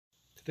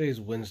Today is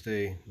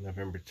Wednesday,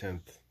 November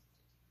 10th,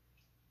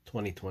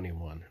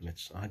 2021, and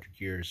it's 100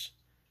 years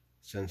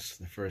since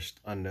the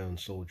first unknown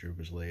soldier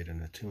was laid in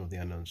the tomb of the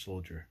unknown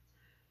soldier.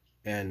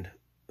 And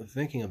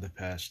thinking of the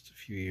past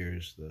few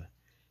years, the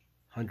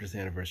 100th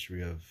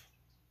anniversary of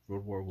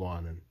World War I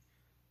and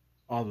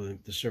all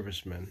the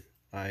servicemen,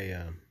 I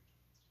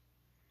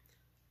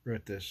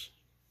wrote this,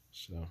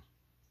 so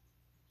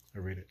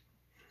I'll read it.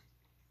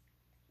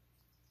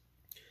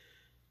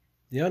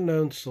 The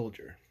Unknown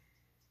Soldier.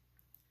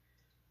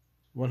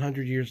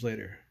 100 years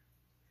later,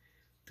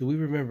 do we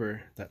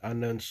remember that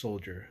unknown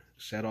soldier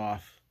who set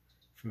off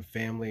from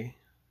family,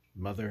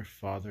 mother,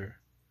 father,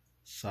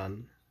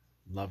 son,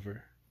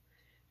 lover,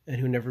 and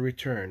who never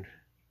returned,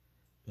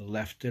 but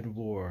left in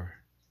war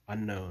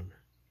unknown,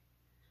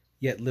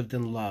 yet lived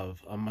in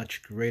love, a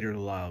much greater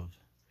love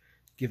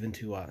given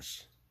to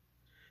us,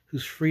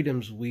 whose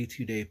freedoms we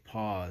today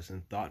pause in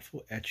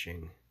thoughtful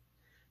etching,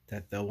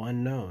 that though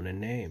unknown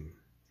in name,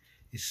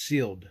 is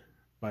sealed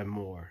by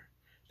more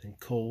than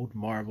cold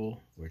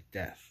marble or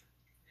death.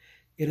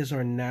 It is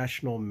our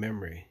national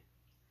memory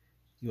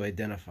you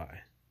identify.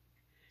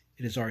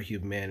 It is our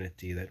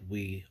humanity that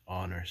we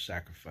honor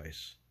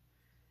sacrifice.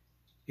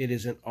 It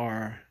is in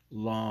our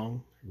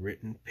long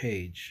written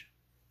page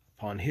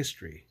upon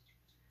history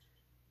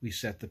we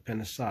set the pen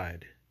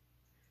aside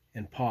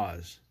and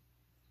pause,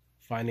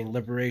 finding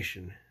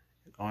liberation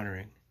in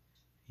honoring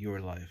your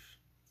life.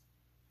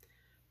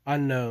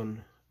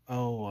 Unknown,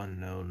 oh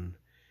unknown,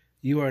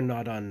 you are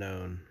not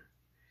unknown.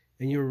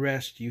 In your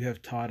rest you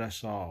have taught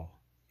us all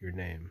your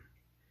name,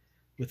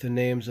 with the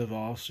names of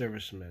all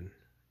servicemen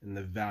and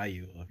the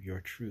value of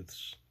your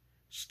truths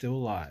still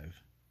alive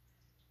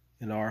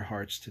in our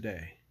hearts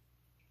today,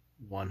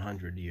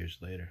 100 years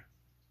later.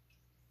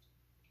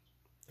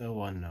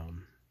 O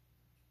unknown,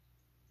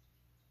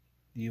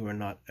 you are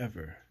not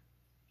ever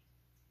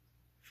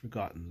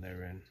forgotten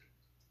therein.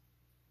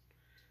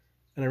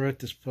 And I wrote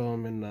this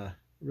poem in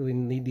really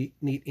neat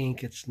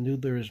ink. It's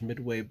Noodler's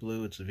Midway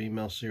Blue. It's a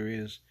female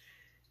series.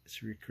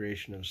 It's a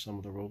recreation of some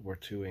of the World War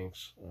II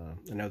inks.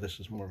 I know this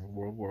is more of a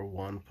World War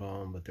I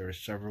poem, but there are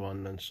several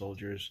unknown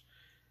soldiers.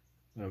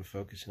 I'm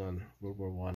focusing on World War I.